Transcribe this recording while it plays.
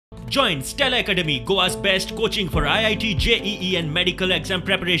Join Stella Academy, Goa's best coaching for IIT, JEE and medical exam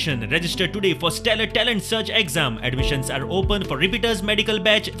preparation. Register today for Stellar Talent Search exam. Admissions are open for repeaters medical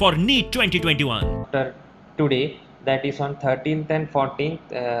batch for NEET 2021. After today, that is on 13th and 14th,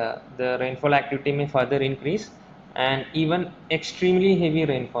 the rainfall activity may further increase, and even extremely heavy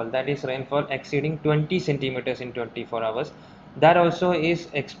rainfall, that is rainfall exceeding 20 centimeters in 24 hours, that also is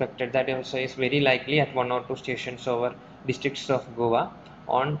expected, that also is very likely at one or two stations over districts of Goa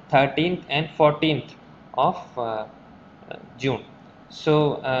on 13th and 14th of June.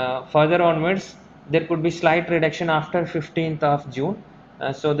 So further onwards, there could be slight reduction after 15th of June.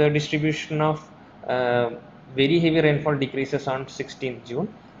 So the distribution of very heavy rainfall decreases on 16th June.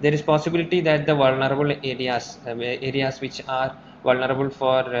 There is possibility that the vulnerable areas which are vulnerable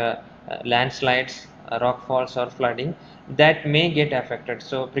for landslides, rockfalls or flooding, that may get affected.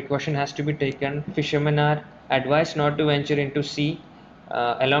 So precaution has to be taken. Fishermen are advised not to venture into sea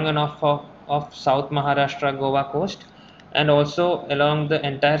along and off of South Maharashtra Goa coast, and also along the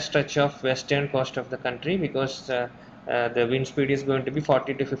entire stretch of western coast of the country, because the wind speed is going to be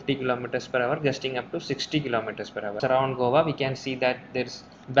 40 to 50 kilometers per hour, gusting up to 60 kilometers per hour. Around Goa, we can see that there's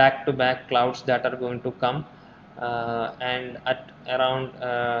back to back clouds that are going to come, and at around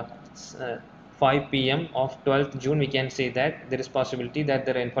 5 p.m. of 12th June, we can say that there is possibility that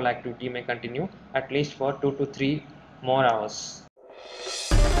the rainfall activity may continue at least for 2 to 3 more hours.